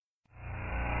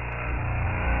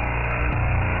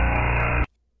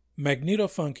Magneto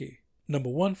Funky, number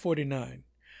 149.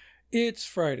 It's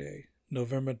Friday,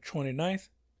 November 29th,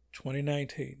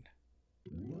 2019.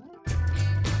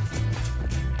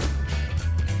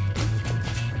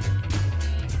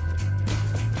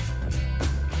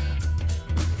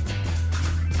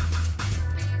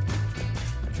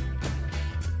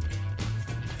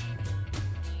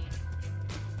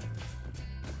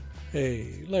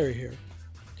 Hey, Larry here.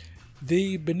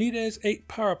 The Benitez 8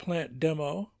 power plant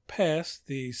demo passed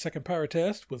the second power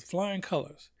test with flying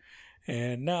colors,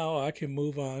 and now I can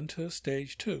move on to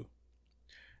stage 2.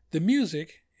 The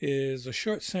music is a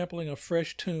short sampling of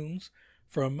fresh tunes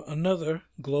from another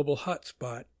global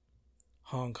hotspot,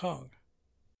 Hong Kong.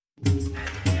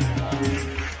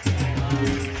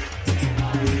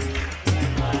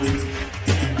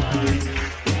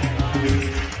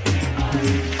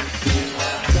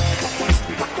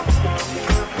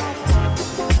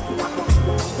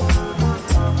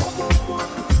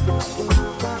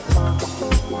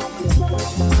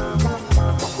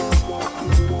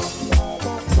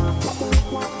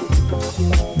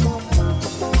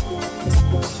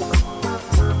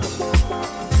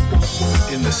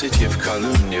 In the city of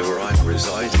Kowloon, near where I'm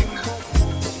residing,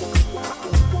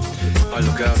 I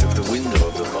look out of the window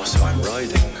of the bus I'm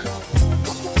riding.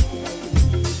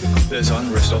 There's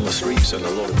unrest on the streets and a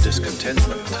lot of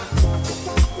discontentment.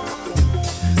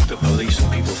 The police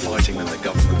and people fighting and the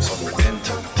government's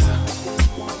unrepentant.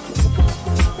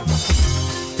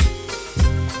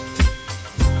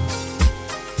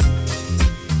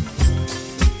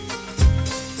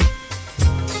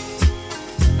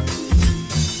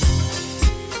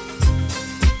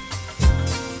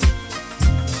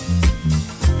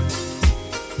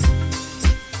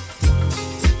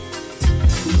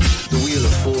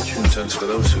 Turns for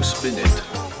those who spin it.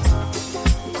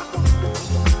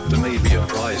 There may be a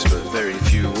prize, but very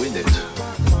few win it.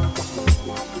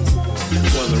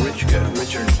 While the rich get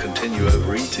richer and continue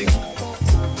overeating.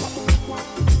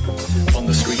 On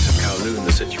the streets of Kowloon,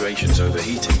 the situation's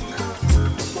overheating.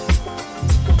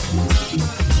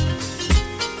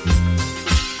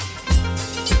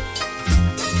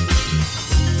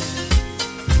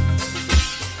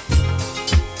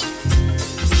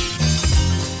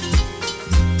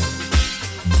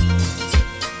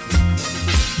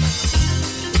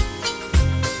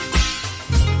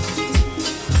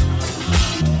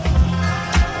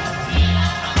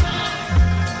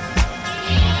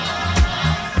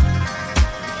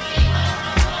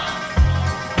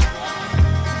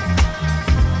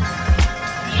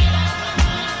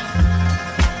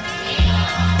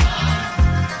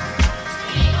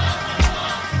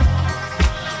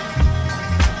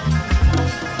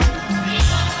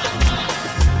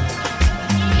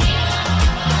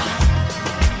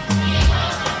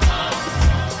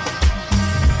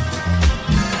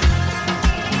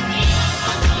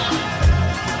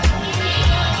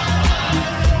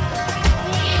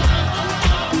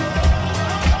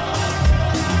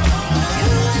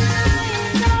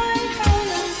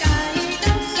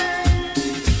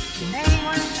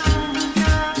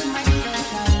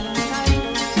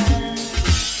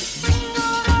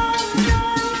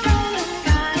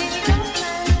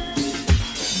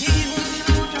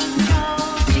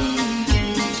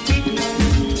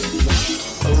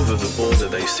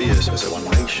 As a one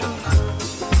nation,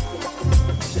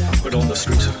 but on the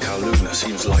streets of Kowloon it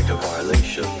seems like a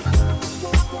violation.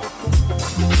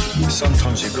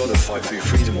 Sometimes you've got to fight for your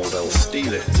freedom or they'll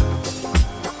steal it.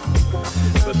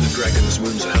 But the dragon's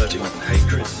wounds are hurting and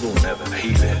hatred will never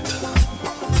heal it.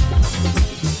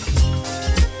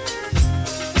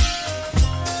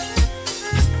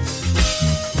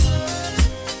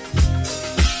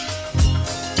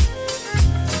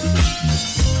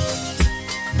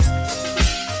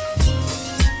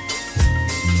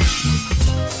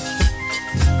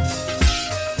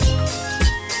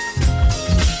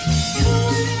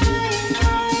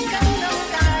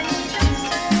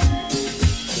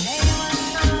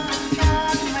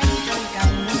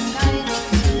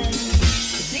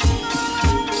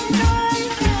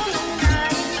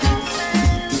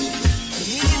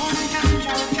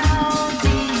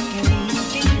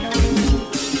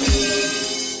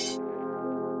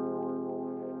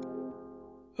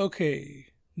 Okay,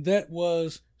 that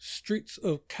was Streets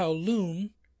of Kowloon,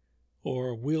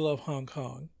 or We Love Hong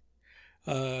Kong,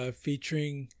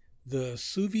 featuring the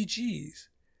Suvi G's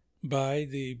by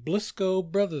the Blisco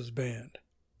Brothers Band,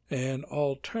 an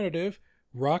alternative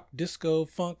rock, disco,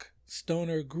 funk,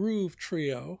 stoner groove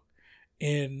trio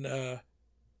in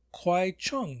Kwai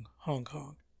Chung, Hong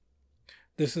Kong.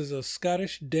 This is a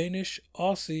Scottish, Danish,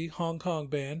 Aussie Hong Kong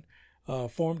band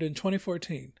formed in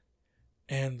 2014.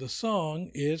 and the song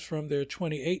is from their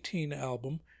 2018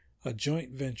 album, A Joint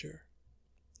Venture.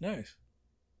 Nice.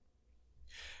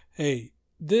 Hey,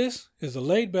 this is a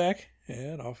laid-back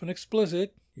and often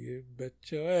explicit, you bet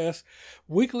your ass,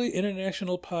 weekly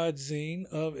international pod zine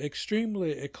of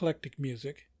extremely eclectic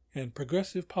music and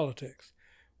progressive politics,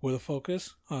 with a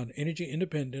focus on energy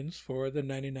independence for the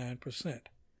 99%.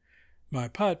 My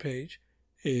pod page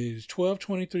is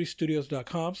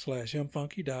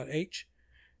 1223studios.com/mfunky.h,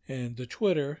 and the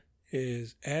Twitter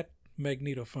is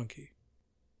 @MagnetoFunky.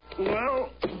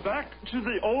 Well, back to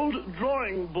the old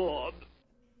drawing board.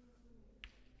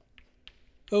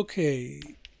 Okay,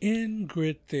 in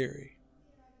grid theory.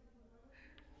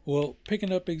 Well,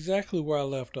 picking up exactly where I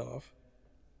left off,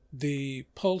 the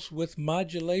pulse width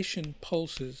modulation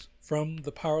pulses from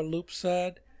the power loop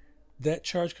side, that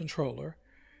charge controller,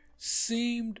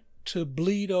 seemed to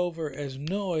bleed over as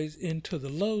noise into the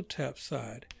load tap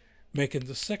side, making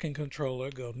the second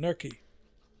controller go nerky.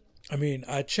 I mean,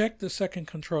 I checked the second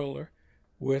controller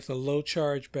with a low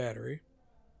charge battery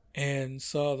and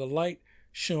saw the light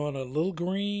showing a little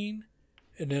green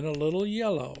and then a little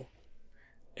yellow,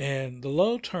 and the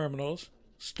load terminals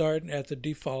starting at the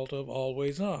default of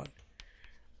always on.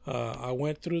 I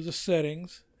went through the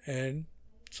settings, and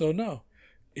so no,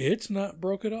 it's not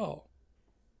broke at all.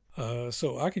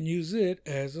 So I can use it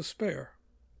as a spare.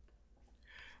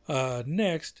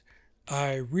 Next,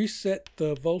 I reset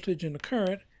the voltage and the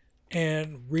current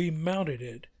and remounted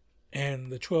it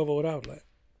and the 12-volt outlet,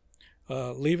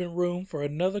 leaving room for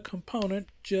another component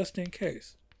just in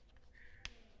case.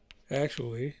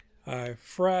 Actually, I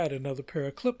fried another pair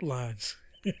of clip lines,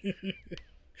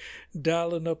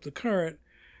 dialing up the current,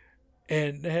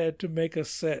 and had to make a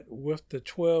set with the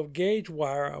 12 gauge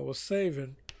wire I was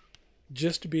saving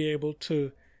just to be able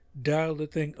to dial the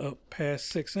thing up past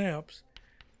 6 amps,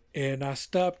 and I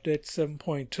stopped at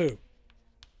 7.2.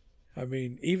 I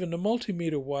mean, even the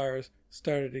multimeter wires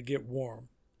started to get warm.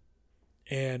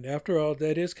 And after all,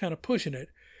 that is kind of pushing it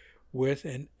with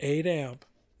an 8 amp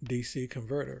DC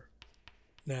converter.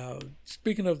 Now,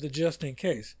 speaking of the just in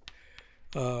case,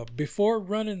 before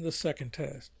running the second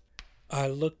test, I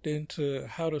looked into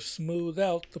how to smooth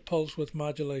out the pulse width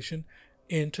modulation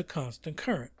into constant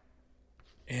current,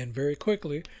 and very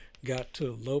quickly got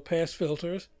to low pass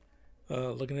filters.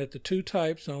 Looking at the two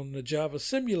types on the Java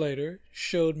simulator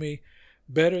showed me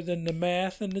better than the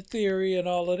math and the theory and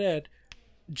all of that,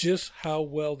 just how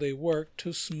well they work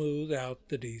to smooth out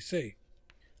the DC.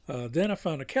 Then I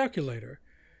found a calculator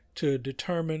to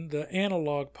determine the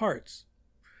analog parts.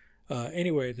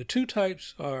 Anyway, the two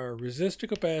types are resistor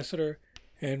capacitor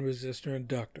and resistor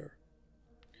inductor.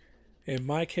 In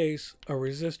my case, a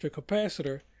resistor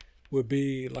capacitor would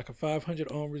be like a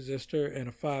 500 ohm resistor and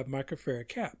a 5 microfarad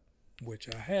cap, which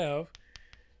I have.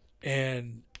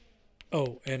 And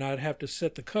I'd have to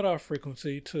set the cutoff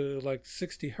frequency to like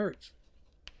 60 hertz,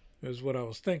 is what I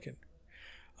was thinking.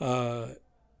 The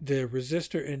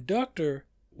resistor inductor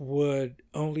would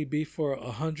only be for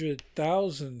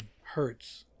 100,000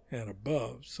 hertz and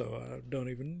above, so I don't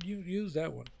even use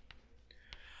that one.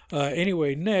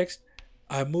 Anyway, next,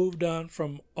 I moved on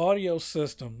from audio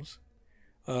systems,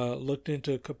 looked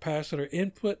into capacitor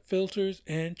input filters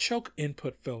and choke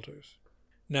input filters.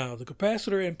 Now, the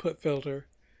capacitor input filter,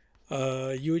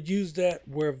 you would use that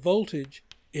where voltage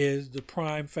is the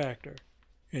prime factor.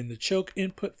 And the choke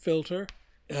input filter,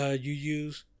 you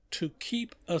use to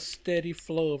keep a steady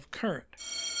flow of current.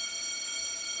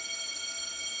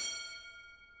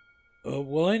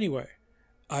 Well, anyway,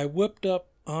 I whipped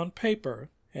up on paper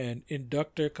an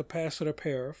inductor capacitor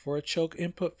pair for a choke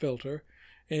input filter,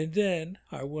 and then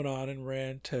I went on and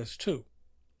ran test 2,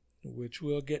 which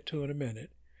we'll get to in a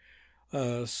minute.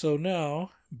 So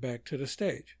now, back to the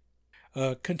stage.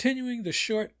 Continuing the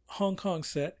short Hong Kong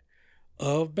set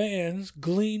of bands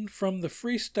gleaned from the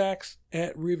free stacks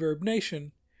at Reverb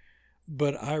Nation,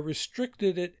 but I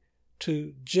restricted it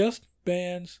to just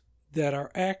bands that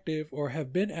are active or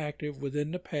have been active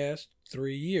within the past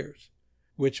 3 years,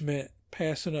 which meant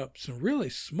passing up some really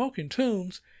smoking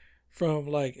tunes from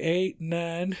like 8,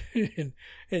 9,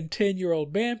 and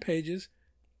 10-year-old band pages.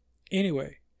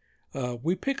 Anyway,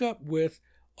 we pick up with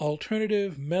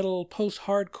alternative metal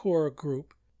post-hardcore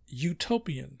group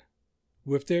Utopian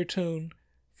with their tune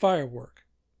Firework.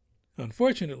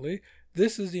 Unfortunately,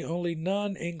 this is the only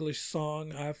non-English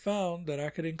song I found that I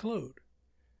could include.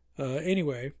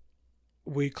 Anyway,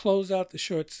 we close out the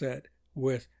short set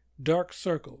with Dark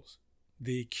Circles,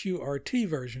 the QRT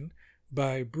version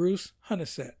by Bruce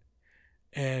Hunnessett,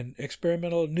 an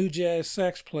experimental new jazz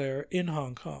sax player in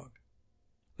Hong Kong.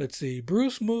 Let's see,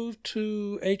 Bruce moved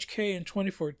to HK in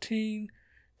 2014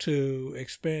 to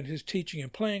expand his teaching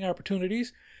and playing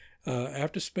opportunities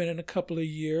after spending a couple of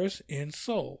years in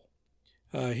Seoul.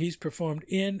 He's performed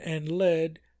in and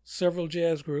led several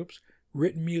jazz groups,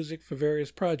 written music for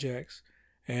various projects,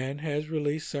 and has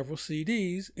released several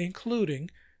CDs, including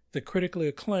the critically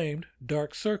acclaimed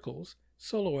Dark Circles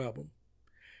solo album.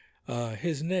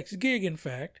 His next gig, in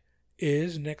fact,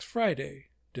 is next Friday,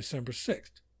 December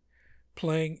 6th,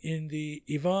 playing in the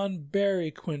Yvonne Barry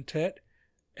Quintet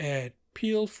at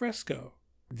Peel Fresco,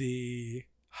 the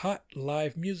hot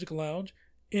live music lounge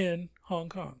in Hong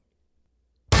Kong.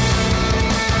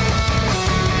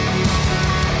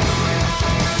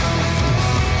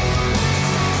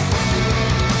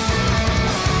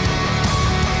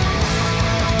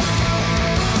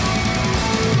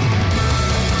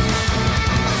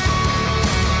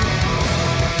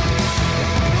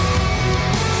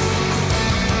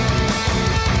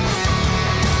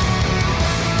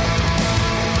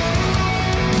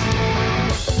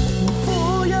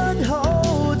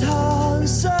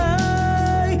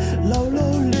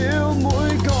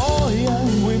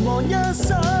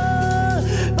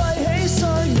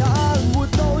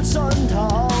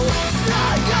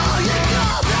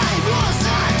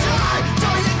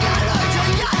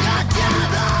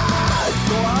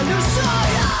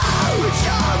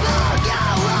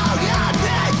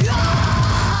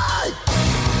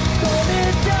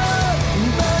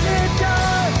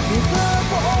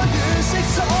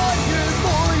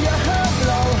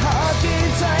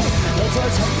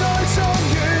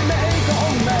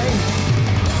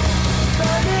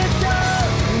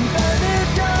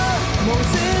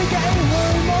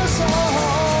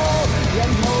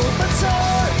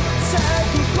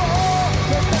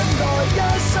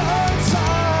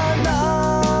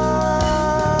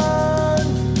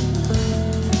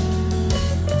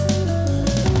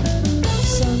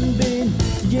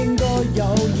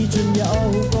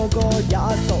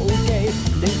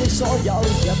所有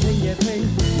日拼夜拼，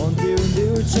忘掉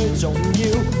了最重要，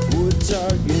活着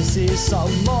原是什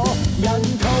麼？人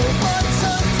逃不出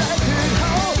這缺口，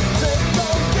直到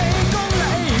幾公里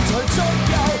才足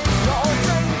夠。我正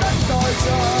等待着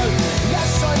一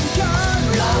瞬間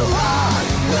留下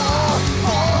我火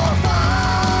花。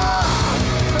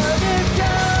Burn it down,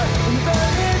 burn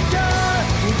it down，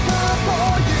 花火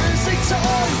與色彩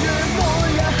願每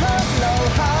一刻留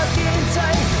下見證，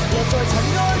落在塵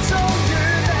埃中。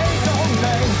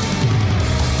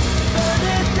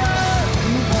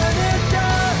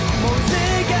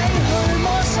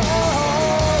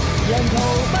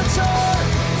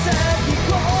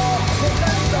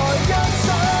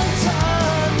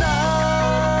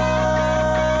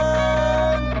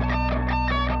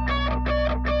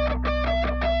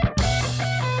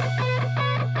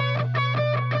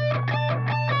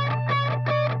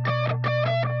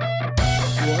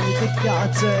價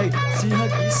值此刻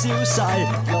已消逝，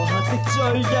留下的追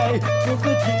憶，我不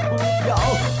要沒有。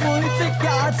愛的價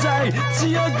值此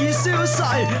刻已消逝，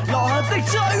留下的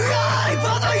追憶，放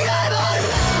在眼裏。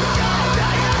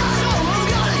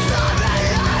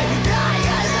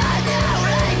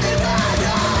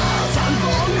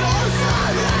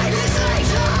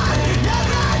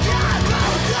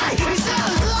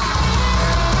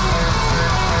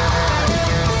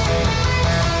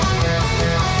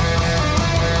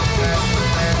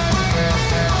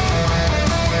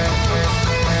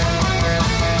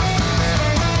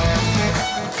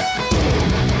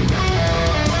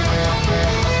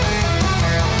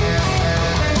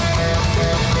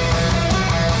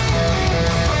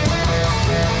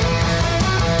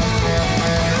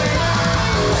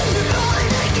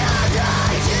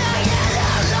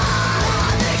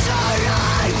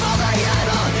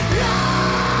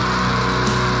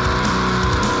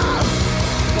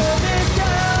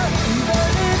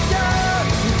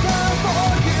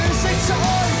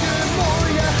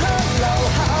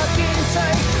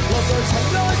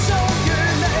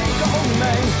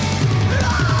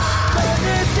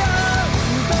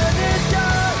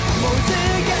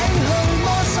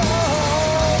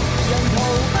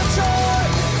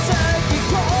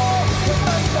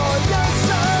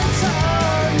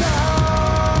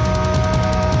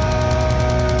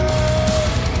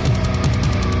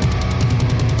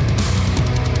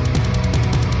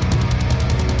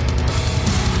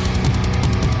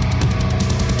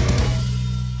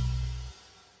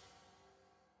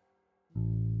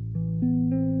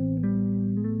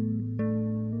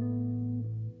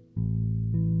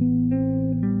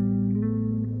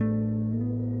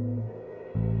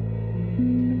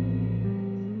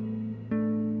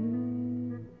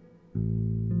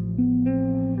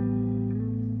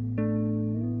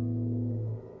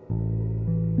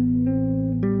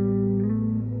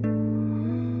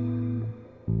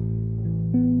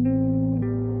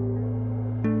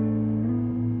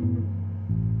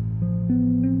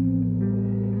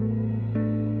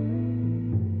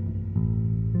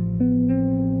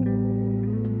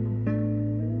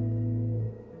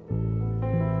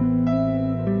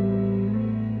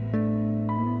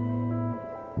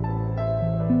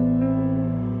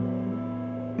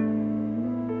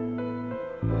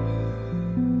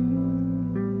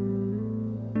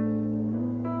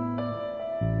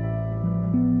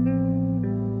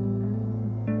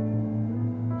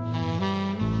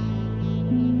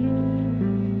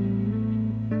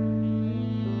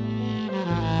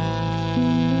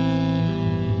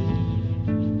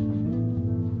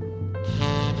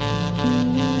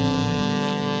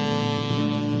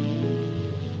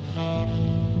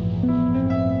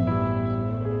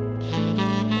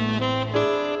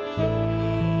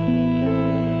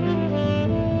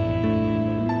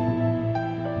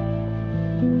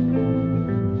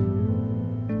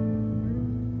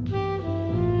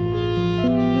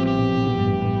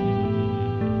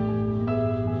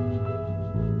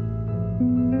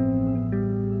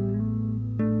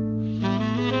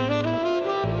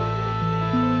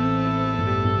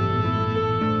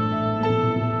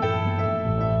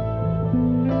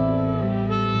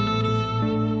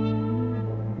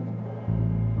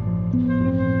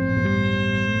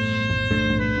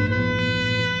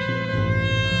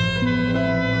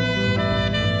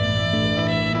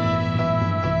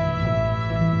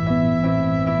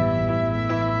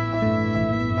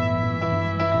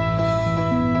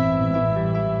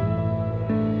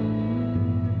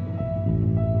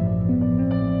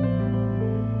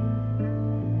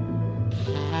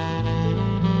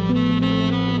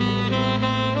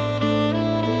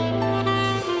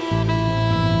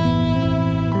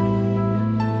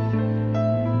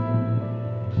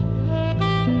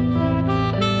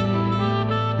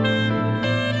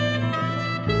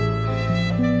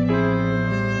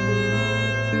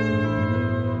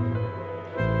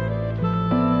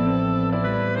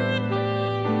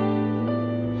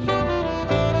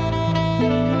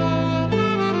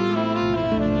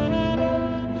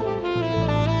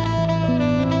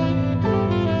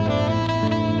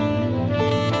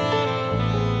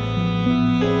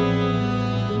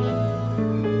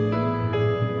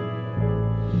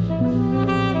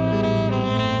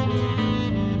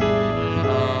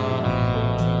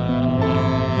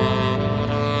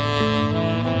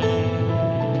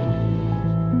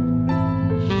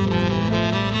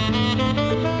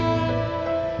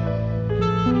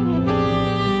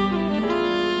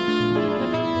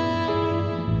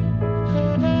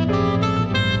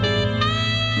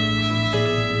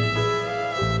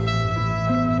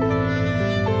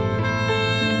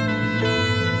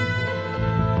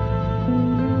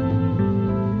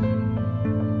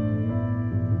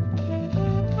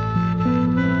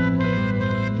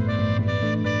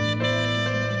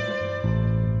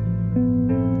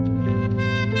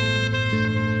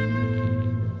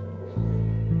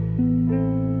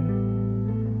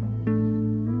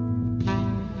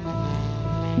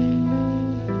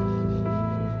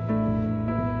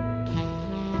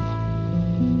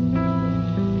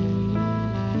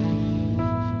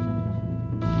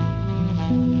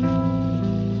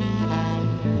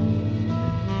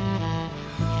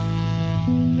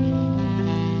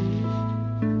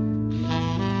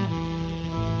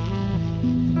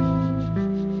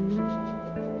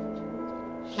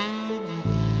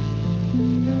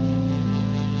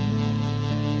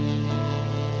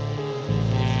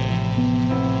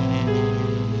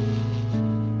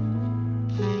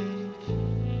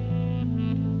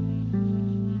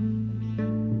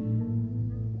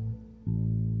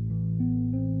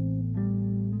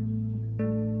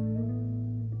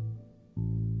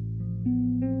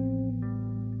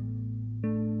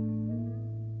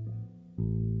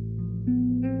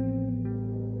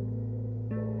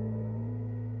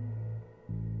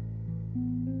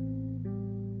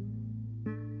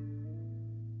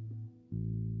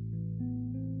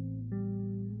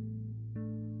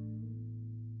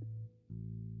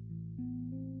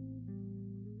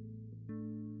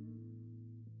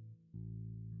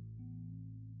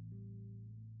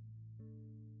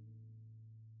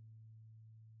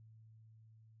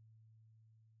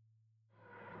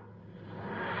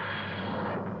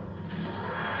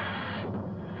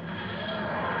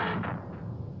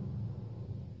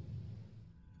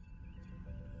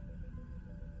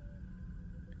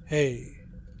Hey,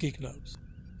 Geek Notes.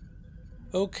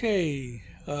 Okay,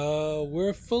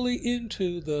 we're fully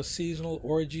into the seasonal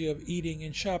orgy of eating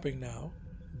and shopping now,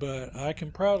 but I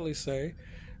can proudly say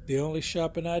the only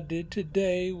shopping I did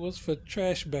today was for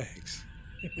trash bags.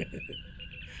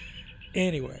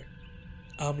 Anyway,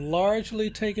 I'm largely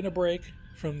taking a break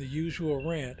from the usual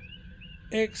rant,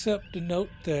 except to note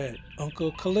that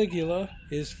Uncle Caligula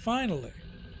is finally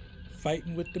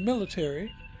fighting with the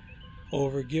military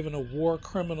over giving a war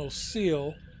criminal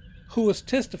seal, who was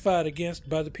testified against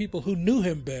by the people who knew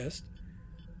him best,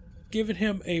 giving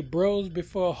him a bros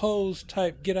before hoes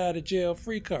type get out of jail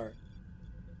free card.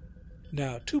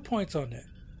 Now, 2 points on that.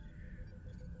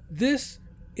 This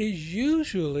is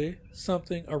usually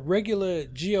something a regular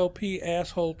GOP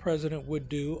asshole president would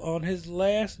do on his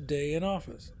last day in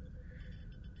office.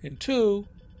 And 2,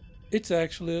 it's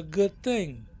actually a good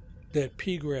thing that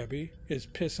P. Grabby is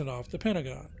pissing off the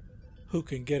Pentagon, who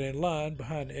can get in line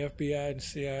behind the FBI and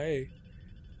CIA.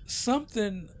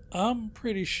 Something I'm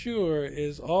pretty sure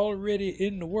is already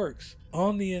in the works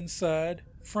on the inside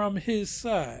from his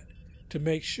side to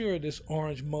make sure this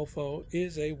orange mofo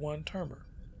is a one-termer.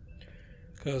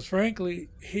 Because frankly,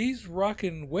 he's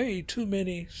rocking way too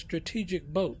many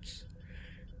strategic boats.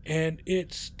 And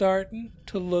it's starting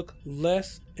to look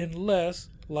less and less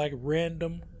like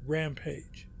random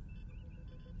rampage.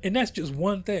 And that's just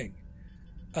one thing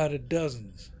out of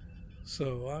dozens.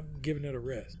 So I'm giving it a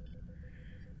rest.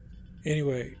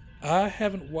 Anyway, I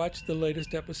haven't watched the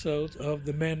latest episodes of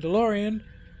The Mandalorian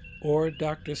or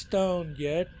Dr. Stone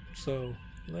yet, so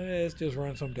let's just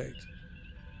run some dates.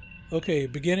 Okay,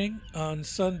 beginning on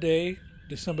Sunday,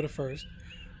 December the 1st,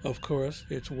 of course,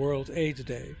 it's World AIDS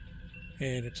Day,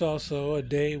 and it's also a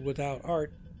day without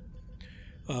art,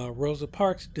 Rosa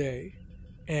Parks Day,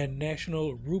 and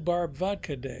National Rhubarb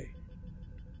Vodka Day.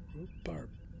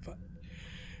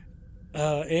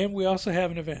 And we also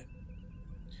have an event.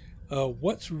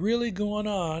 What's really going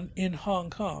on in Hong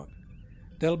Kong?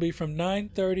 That'll be from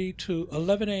 9:30 to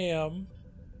 11 a.m.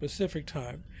 Pacific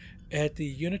Time at the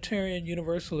Unitarian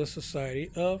Universalist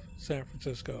Society of San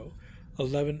Francisco,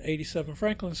 1187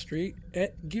 Franklin Street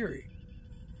at Geary.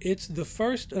 It's the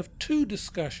first of two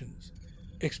discussions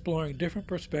exploring different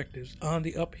perspectives on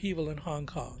the upheaval in Hong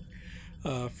Kong,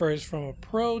 first from a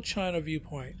pro-China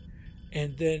viewpoint,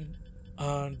 and then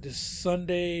on this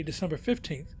Sunday, December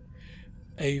 15th,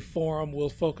 a forum will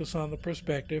focus on the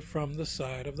perspective from the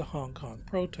side of the Hong Kong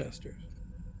protesters.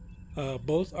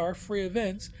 Both are free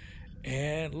events,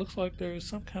 and looks like there's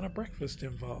some kind of breakfast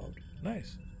involved.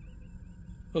 Nice.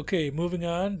 Okay, moving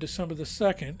on, December the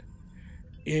 2nd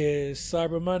is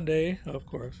Cyber Monday, of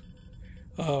course.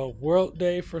 World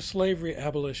Day for Slavery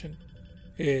Abolition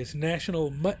is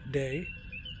National Mutt Day,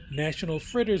 National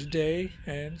Fritters Day,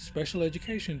 and Special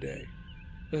Education Day.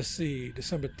 Let's see,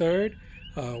 December 3rd,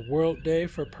 World Day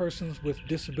for Persons with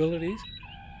Disabilities,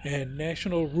 and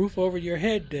National Roof Over Your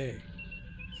Head Day.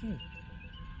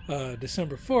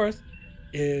 December 4th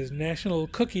is National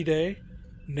Cookie Day,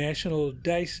 National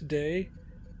Dice Day,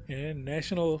 and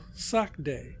National Sock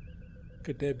Day.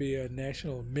 Could there be a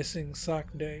National Missing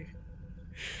Sock Day?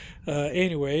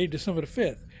 Anyway, December the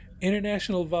 5th,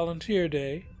 International Volunteer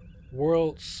Day,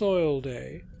 World Soil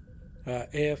Day,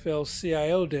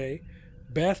 AFL-CIO Day,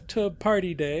 Bathtub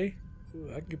Party Day. Ooh,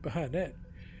 I can get behind that.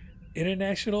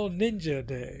 International Ninja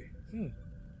Day.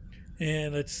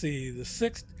 And let's see, the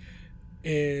 6th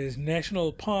is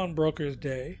National Pawnbrokers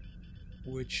Day,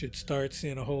 which should start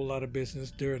seeing a whole lot of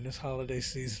business during this holiday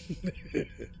season.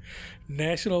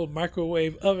 National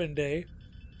Microwave Oven Day,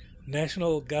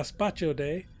 National Gazpacho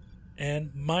Day,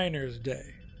 and Miners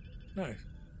Day. Nice.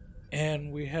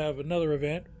 And we have another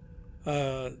event,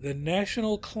 the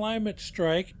National Climate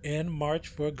Strike and March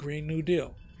for a Green New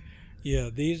Deal. Yeah,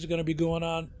 these are going to be going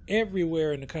on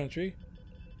everywhere in the country,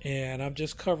 and I'm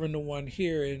just covering the one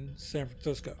here in San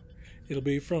Francisco. It'll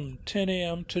be from 10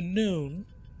 a.m. to noon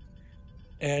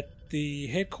at the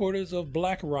headquarters of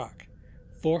BlackRock,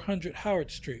 400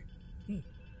 Howard Street.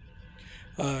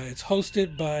 It's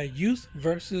hosted by Youth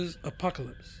versus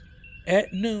Apocalypse.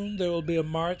 At noon, there will be a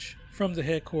march from the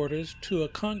headquarters to a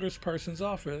congressperson's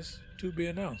office to be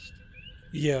announced.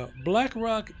 Yeah,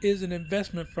 BlackRock is an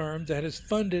investment firm that has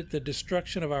funded the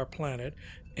destruction of our planet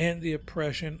and the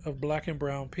oppression of black and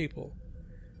brown people.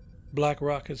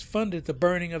 BlackRock has funded the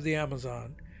burning of the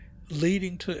Amazon,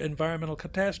 leading to environmental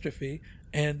catastrophe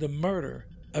and the murder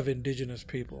of indigenous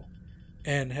people,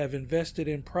 and have invested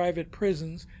in private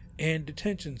prisons and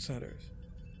detention centers.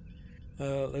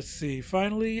 Let's see,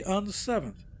 finally on the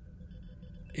 7th,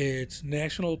 it's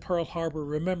National Pearl Harbor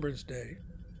Remembrance Day,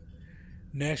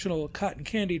 National Cotton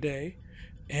Candy Day,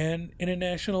 and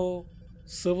International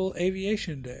Civil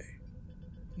Aviation Day.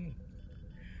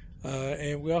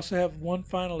 And we also have one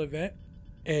final event,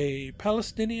 a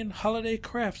Palestinian Holiday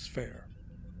Crafts Fair.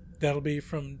 That'll be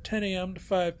from 10 a.m. to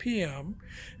 5 p.m.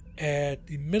 at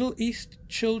the Middle East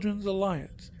Children's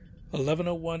Alliance,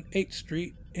 1101 8th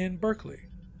Street in Berkeley,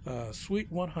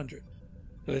 Suite 100.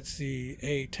 Let's see,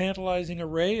 a tantalizing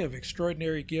array of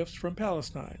extraordinary gifts from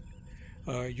Palestine.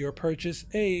 Your purchase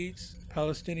aids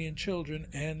Palestinian children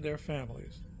and their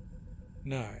families.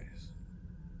 Nice.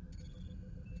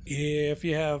 If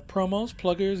you have promos,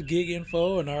 pluggers, gig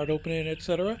info, an art opening,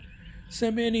 etc.,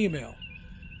 send me an email.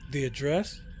 The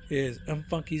address is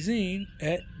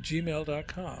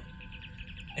mfunkyzine@gmail.com.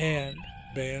 And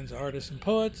bands, artists, and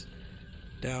poets,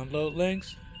 download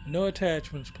links, no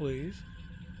attachments, please,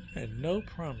 and no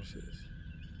promises.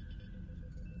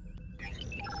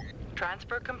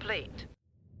 Transfer complete.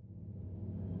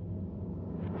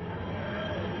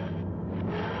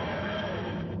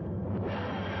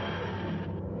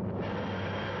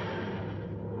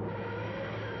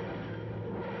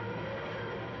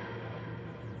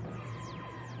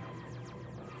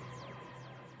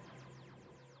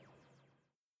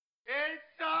 El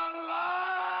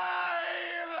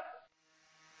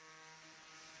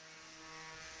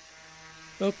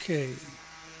Okay,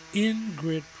 in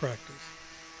grid practice.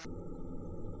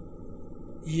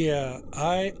 Yeah,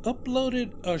 I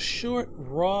uploaded a short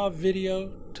raw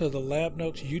video to the Lab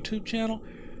Notes YouTube channel,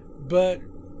 but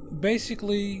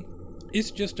basically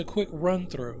it's just a quick run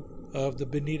through of the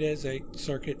Benitez 8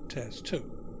 circuit test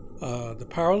 2. The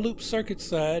power loop circuit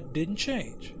side didn't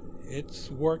change.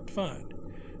 It's worked fine.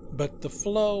 But the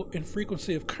flow and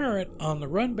frequency of current on the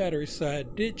run battery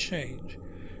side did change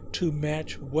to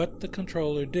match what the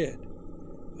controller did.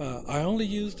 I only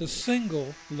used a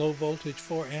single low voltage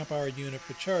 4 amp hour unit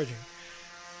for charging,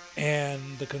 and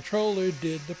the controller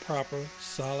did the proper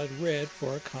solid red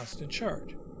for a constant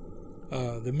charge.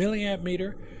 The milliamp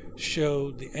meter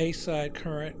showed the A side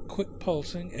current quick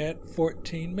pulsing at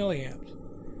 14 milliamps,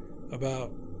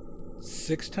 about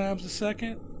 6 times a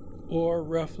second, or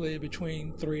roughly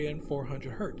between 300 and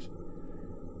 400 hertz,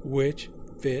 which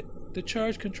fit the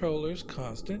charge controller's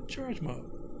constant charge mode.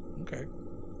 Okay.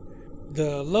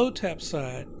 The low tap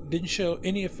side didn't show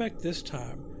any effect this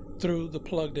time through the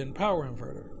plugged-in power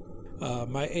inverter.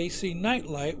 My AC night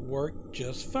light worked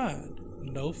just fine,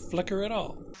 no flicker at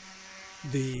all.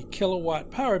 The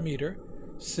kilowatt power meter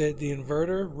said the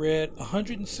inverter read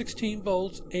 116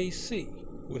 volts AC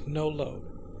with no load,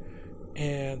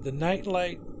 and the night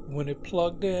light, when it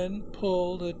plugged in,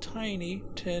 pulled a tiny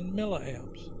 10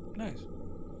 milliamps. Nice.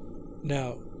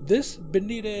 Now, this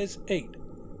Benitez 8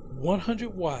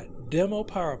 100 watt demo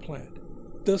power plant,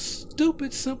 the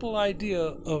stupid simple idea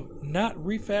of not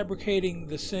refabricating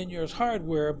the señor's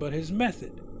hardware but his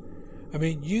method. I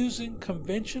mean, using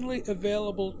conventionally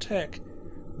available tech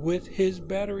with his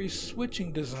battery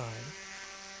switching design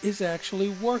is actually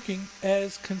working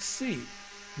as conceived,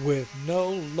 with no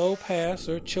low pass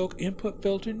or choke input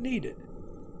filter needed.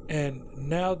 And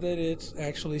now that it's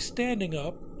actually standing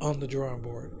up on the drawing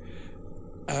board,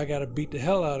 I gotta beat the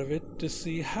hell out of it to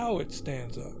see how it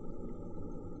stands up.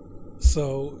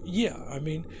 So yeah, I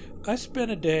mean, I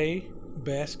spent a day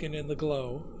basking in the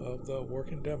glow of the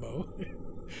working demo,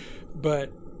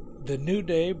 but the new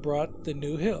day brought the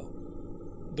new hill,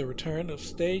 the return of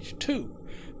stage 2,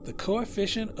 the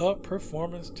coefficient of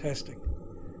performance testing,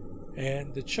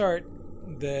 and the chart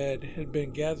that had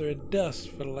been gathering dust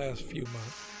for the last few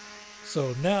months.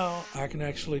 So now I can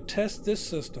actually test this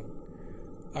system.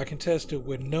 I can test it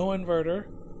with no inverter,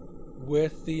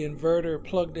 with the inverter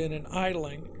plugged in and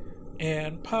idling,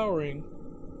 and powering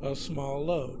a small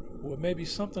load, or maybe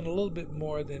something a little bit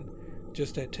more than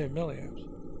just at 10 milliamps.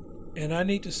 And I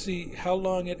need to see how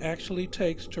long it actually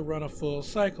takes to run a full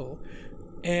cycle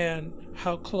and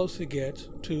how close it gets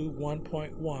to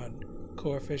 1.1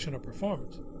 coefficient of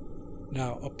performance.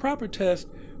 Now, a proper test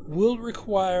will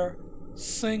require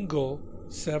single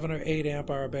 7 or 8 amp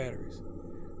hour batteries,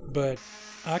 but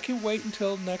I can wait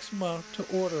until next month to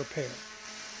order a pair,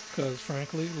 because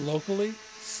frankly, locally,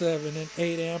 7 and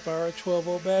 8 amp hour 12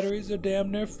 volt batteries are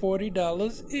damn near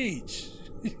 $40 each.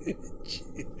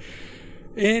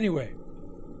 Anyway,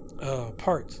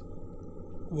 parts.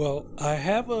 Well, I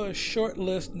have a short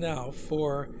list now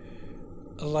for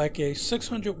like a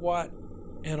 600 watt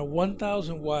and a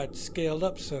 1000 watt scaled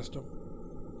up system.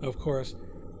 Of course,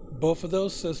 both of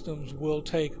those systems will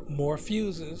take more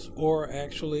fuses, or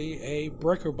actually a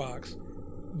breaker box,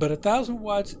 but 1000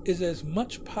 watts is as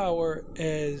much power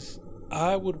as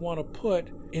I would want to put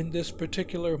in this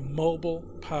particular mobile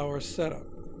power setup.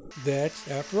 That's,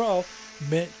 after all,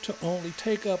 meant to only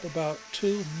take up about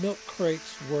 2 milk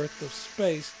crates worth of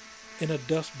space in a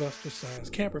dustbuster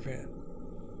sized camper van.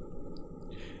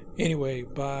 Anyway,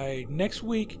 by next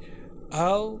week,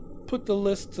 I'll put the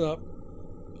lists up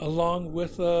along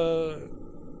with a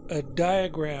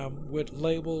diagram with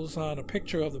labels on a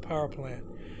picture of the power plant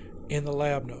in the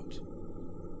lab notes,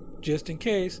 just in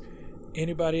case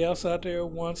anybody else out there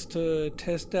wants to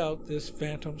test out this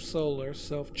Phantom Solar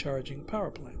self-charging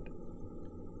power plant.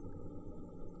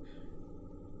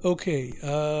 Okay,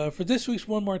 for this week's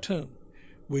One More Tune,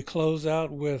 we close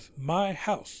out with My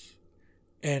House,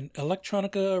 an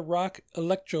electronica rock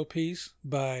electro piece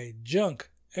by Junk!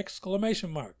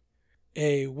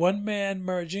 A one-man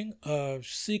merging of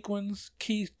sequins,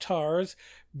 guitars,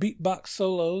 beatbox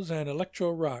solos, and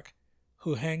electro rock,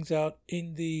 who hangs out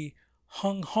in the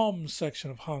Hung Hom section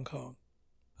of Hong Kong.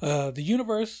 The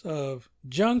universe of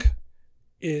Junk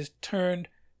is turned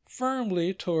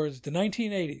firmly towards the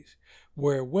 1980s,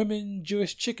 where women,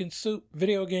 Jewish chicken soup,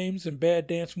 video games, and bad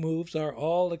dance moves are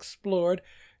all explored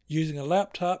using a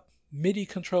laptop,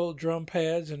 MIDI-controlled drum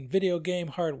pads, and video game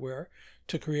hardware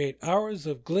to create hours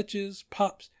of glitches,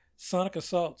 pops, sonic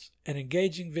assaults, and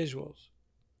engaging visuals.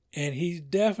 And he's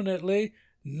definitely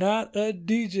not a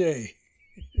DJ.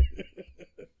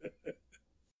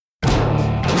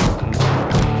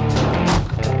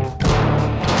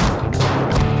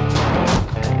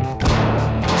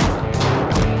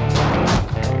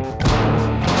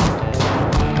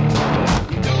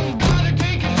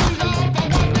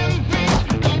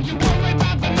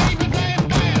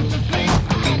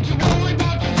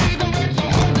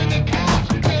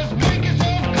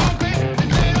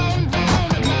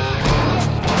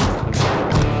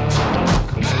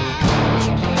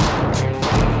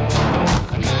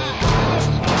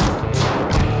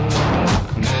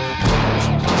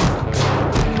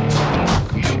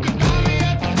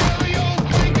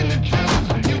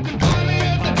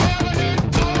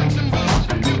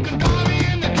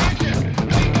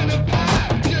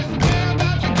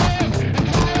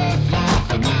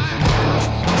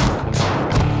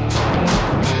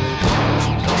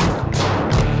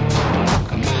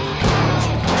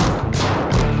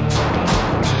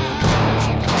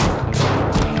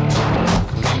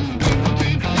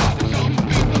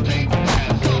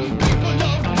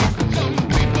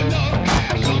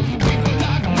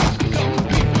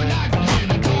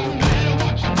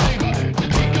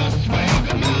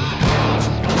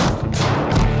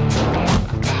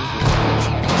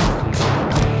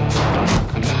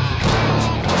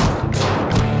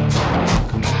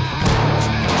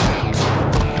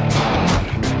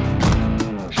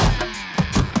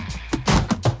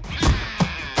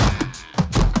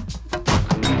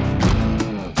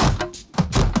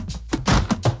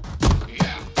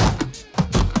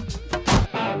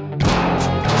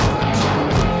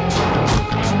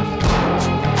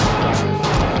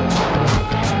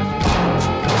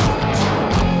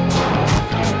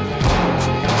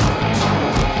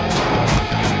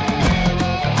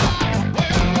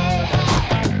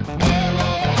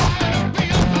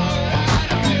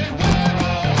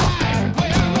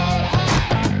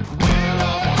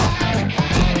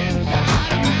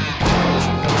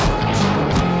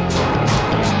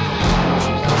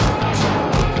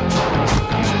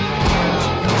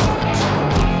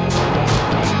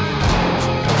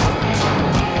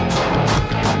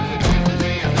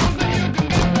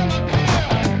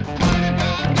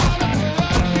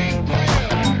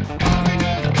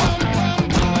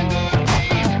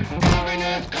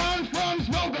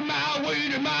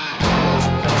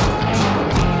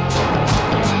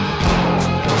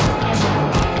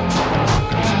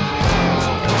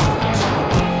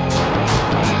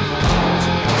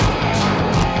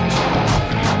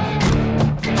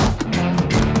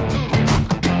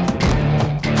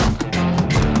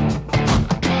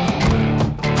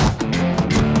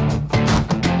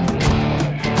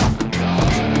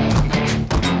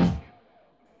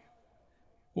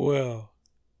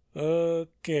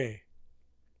 Okay.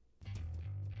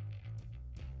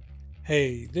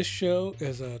 Hey, this show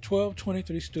is a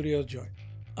 1223 Studio joint.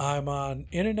 I'm on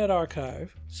Internet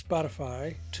Archive,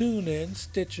 Spotify, TuneIn,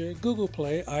 Stitcher, Google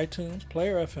Play, iTunes,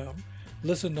 Player FM,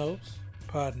 Listen Notes,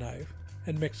 Podknife,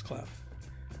 and Mixcloud.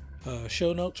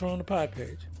 Show notes are on the pod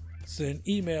page. Send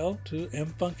email to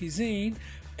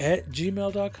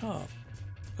mfunkyzine@gmail.com.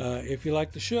 If you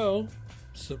like the show,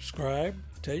 subscribe,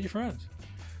 tell your friends.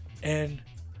 And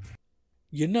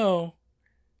you know,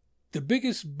 the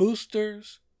biggest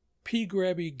boosters P.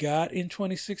 Grabby got in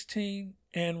 2016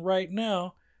 and right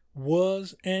now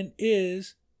was and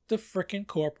is the frickin'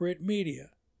 corporate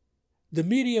media. The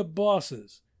media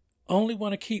bosses only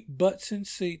want to keep butts in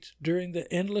seats during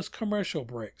the endless commercial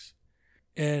breaks.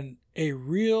 And a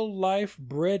real-life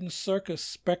bread and circus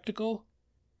spectacle,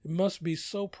 it must be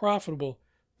so profitable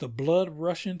the blood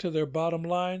rushing to their bottom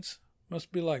lines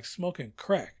must be like smoking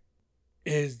crack.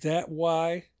 Is that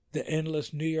why the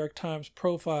endless New York Times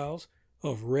profiles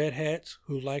of red hats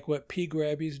who like what P.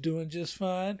 Grabby's doing just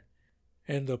fine,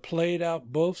 and the played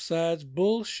out both sides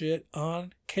bullshit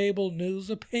on cable news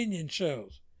opinion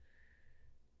shows?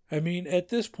 I mean, at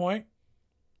this point,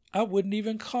 I wouldn't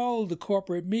even call the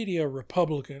corporate media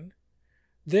Republican.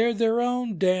 They're their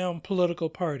own damn political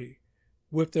party,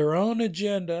 with their own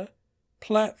agenda,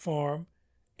 platform,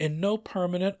 and no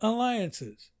permanent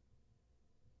alliances.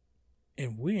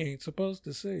 And we ain't supposed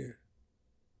to see it.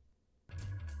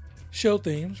 Show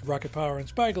themes, Rocket Power and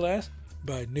Spyglass,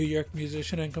 by New York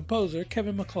musician and composer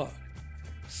Kevin MacLeod.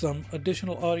 Some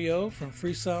additional audio from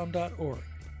freesound.org.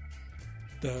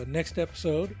 The next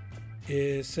episode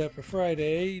is set for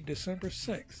Friday, December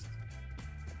 6th.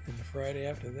 And the Friday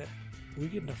after that, we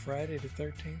getting a Friday the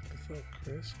 13th before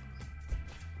Christmas.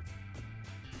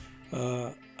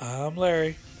 I'm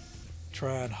Larry,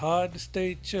 trying hard to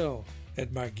stay chill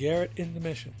at my garret in the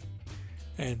Mission.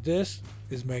 And this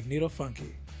is Magneto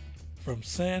Funky from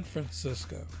San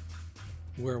Francisco,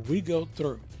 where we go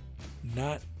through,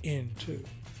 not into,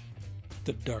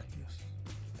 the darkness.